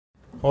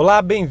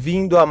Olá,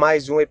 bem-vindo a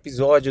mais um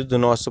episódio do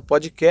nosso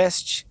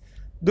podcast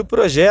do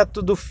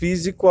projeto do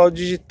físico ao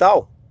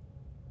digital.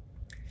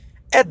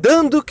 É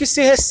dando que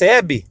se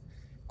recebe.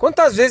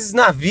 Quantas vezes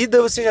na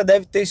vida você já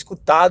deve ter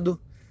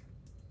escutado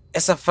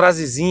essa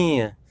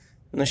frasezinha?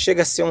 Não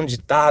chega a ser um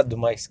ditado,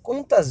 mas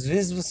quantas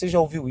vezes você já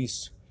ouviu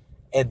isso?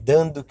 É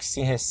dando que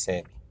se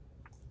recebe.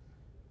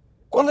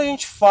 Quando a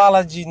gente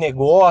fala de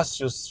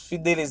negócios,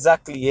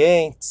 fidelizar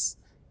clientes,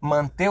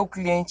 manter o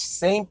cliente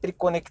sempre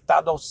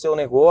conectado ao seu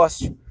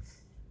negócio,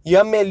 e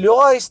a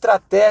melhor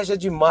estratégia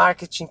de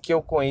marketing que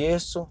eu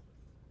conheço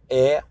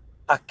é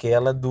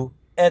aquela do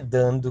é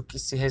dando que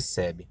se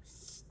recebe.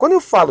 Quando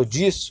eu falo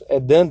disso, é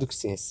dando que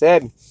se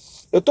recebe,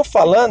 eu estou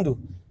falando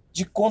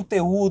de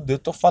conteúdo, eu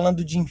estou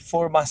falando de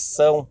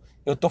informação,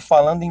 eu estou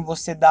falando em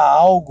você dar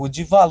algo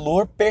de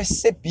valor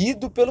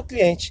percebido pelo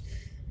cliente.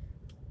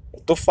 Eu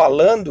estou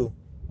falando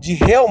de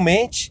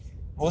realmente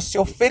você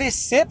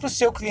oferecer para o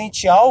seu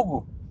cliente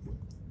algo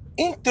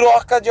em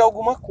troca de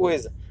alguma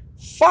coisa.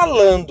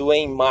 Falando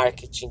em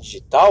marketing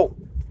digital,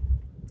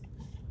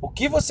 o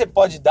que você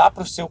pode dar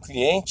para o seu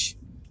cliente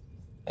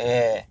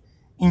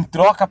em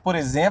troca, por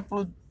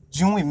exemplo,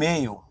 de um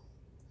e-mail,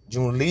 de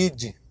um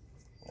lead,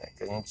 né,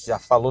 que a gente já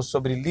falou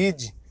sobre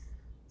lead.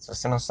 Se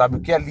você não sabe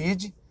o que é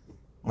lead,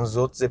 nos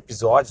outros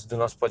episódios do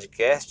nosso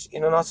podcast e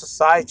no nosso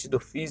site do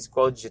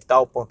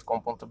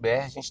fisicoaldigital.com.br,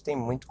 a gente tem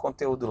muito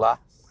conteúdo lá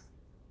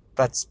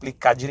para te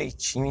explicar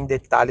direitinho em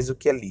detalhes o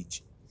que é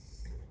lead.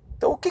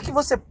 Então, o que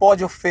você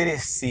pode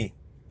oferecer?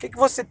 O que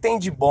você tem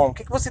de bom? O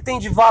que você tem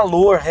de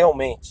valor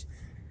realmente?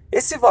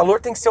 Esse valor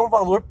tem que ser um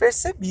valor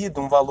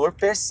percebido, um valor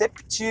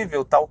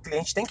perceptível, tá? O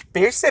cliente tem que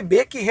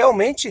perceber que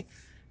realmente,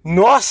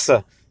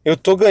 nossa, eu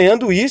estou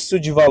ganhando isso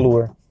de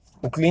valor.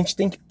 O cliente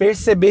tem que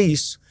perceber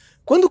isso.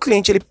 Quando o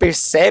cliente ele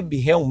percebe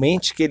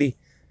realmente que ele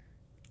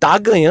está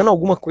ganhando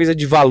alguma coisa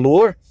de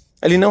valor,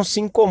 ele não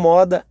se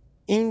incomoda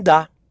em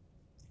dar,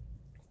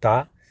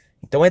 tá?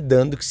 Então é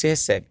dando que se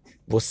recebe.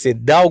 Você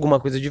dá alguma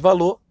coisa de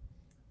valor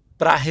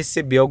para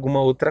receber alguma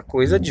outra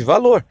coisa de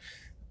valor.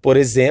 Por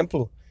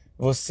exemplo,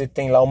 você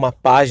tem lá uma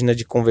página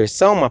de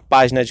conversão, uma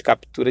página de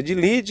captura de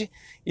lead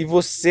e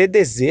você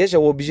deseja,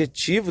 o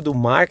objetivo do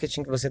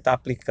marketing que você está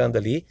aplicando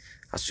ali,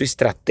 a sua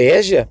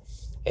estratégia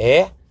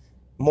é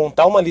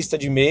montar uma lista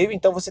de e-mail,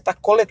 então você está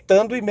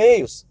coletando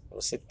e-mails.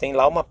 Você tem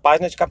lá uma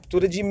página de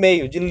captura de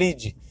e-mail, de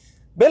lead.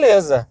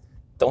 Beleza.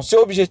 Então,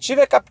 seu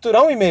objetivo é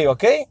capturar um e-mail,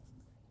 ok?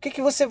 O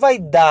que você vai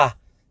dar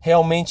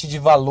realmente de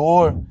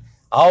valor?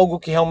 Algo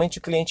que realmente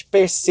o cliente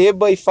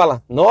perceba e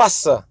fala,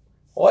 nossa,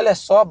 olha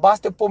só,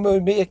 basta eu pôr meu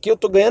e-mail aqui, eu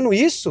estou ganhando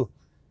isso.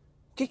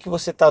 O que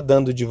você está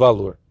dando de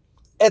valor?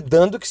 É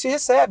dando que se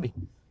recebe.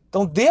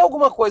 Então dê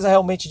alguma coisa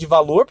realmente de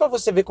valor para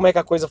você ver como é que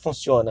a coisa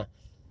funciona.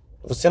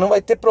 Você não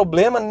vai ter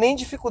problema nem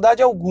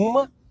dificuldade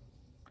alguma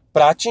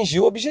para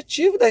atingir o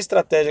objetivo da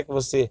estratégia que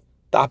você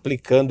está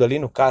aplicando ali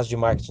no caso de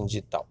marketing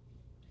digital.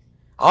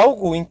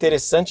 Algo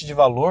interessante de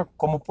valor,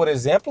 como por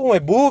exemplo um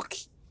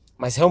e-book,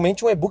 mas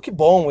realmente um e-book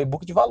bom, um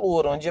e-book de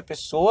valor, onde a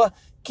pessoa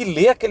que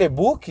lê aquele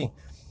e-book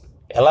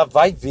ela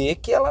vai ver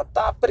que ela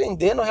está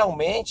aprendendo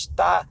realmente,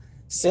 está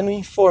sendo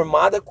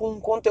informada com um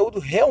conteúdo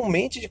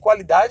realmente de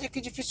qualidade que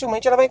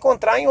dificilmente ela vai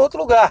encontrar em outro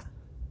lugar.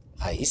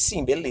 Aí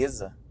sim,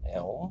 beleza.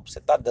 Você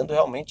está dando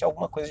realmente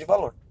alguma coisa de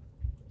valor.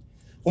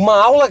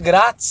 Uma aula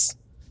grátis.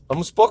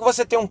 Vamos supor que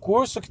você tem um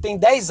curso que tem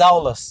 10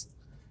 aulas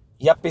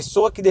e a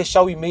pessoa que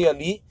deixar o e-mail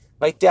ali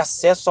vai ter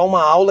acesso a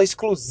uma aula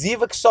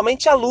exclusiva que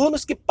somente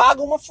alunos que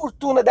pagam uma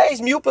fortuna, 10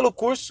 mil pelo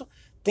curso,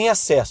 têm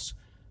acesso.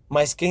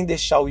 Mas quem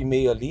deixar o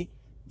e-mail ali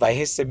vai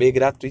receber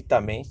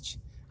gratuitamente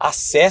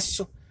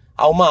acesso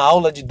a uma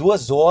aula de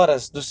 2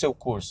 horas do seu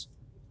curso.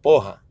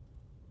 Porra,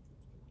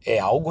 é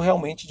algo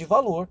realmente de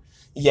valor.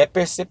 E é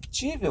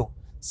perceptível.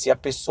 Se a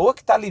pessoa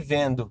que está ali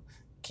vendo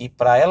que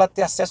para ela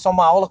ter acesso a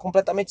uma aula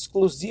completamente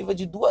exclusiva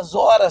de 2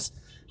 horas,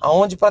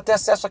 aonde para ter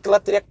acesso àquilo ela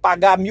teria que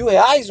pagar R$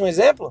 1.000, um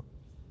exemplo,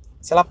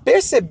 se ela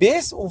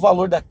perceber o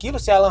valor daquilo,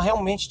 se ela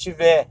realmente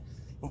estiver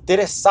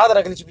interessada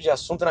naquele tipo de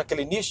assunto,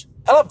 naquele nicho,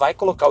 ela vai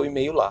colocar o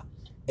e-mail lá.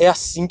 É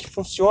assim que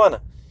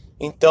funciona.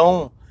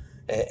 Então,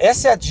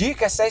 essa é a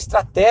dica, essa é a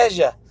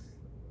estratégia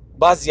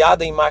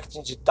baseada em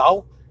marketing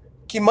digital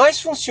que mais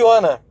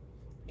funciona.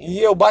 E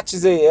eu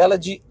batizei ela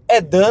de é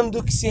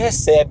dando que se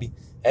recebe.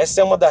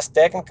 Essa é uma das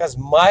técnicas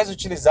mais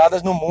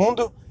utilizadas no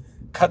mundo.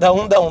 Cada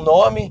um dá um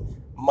nome,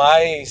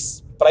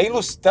 mas para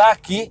ilustrar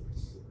aqui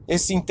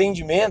esse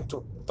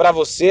entendimento para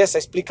você, essa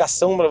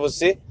explicação para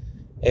você,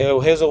 eu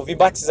resolvi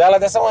batizá-la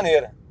dessa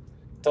maneira.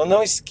 Então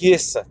não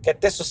esqueça, quer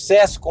ter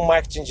sucesso com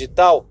marketing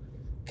digital?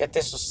 Quer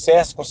ter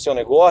sucesso com o seu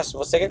negócio?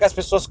 Você quer que as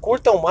pessoas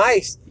curtam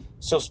mais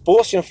seus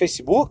posts no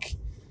Facebook?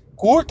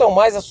 Curtam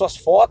mais as suas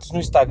fotos no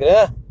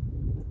Instagram?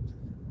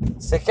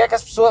 Você quer que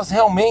as pessoas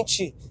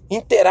realmente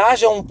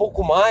interajam um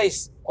pouco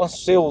mais com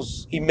os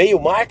seus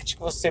e-mail marketing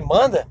que você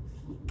manda?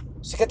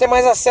 Você quer ter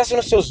mais acesso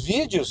nos seus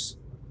vídeos?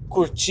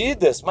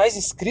 Curtidas? Mais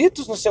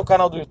inscritos no seu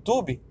canal do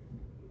YouTube?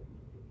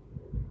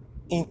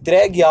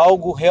 Entregue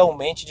algo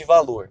realmente de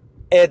valor.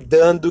 É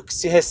dando que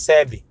se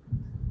recebe.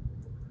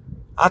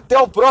 Até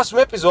o próximo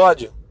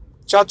episódio.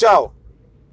 Tchau, tchau.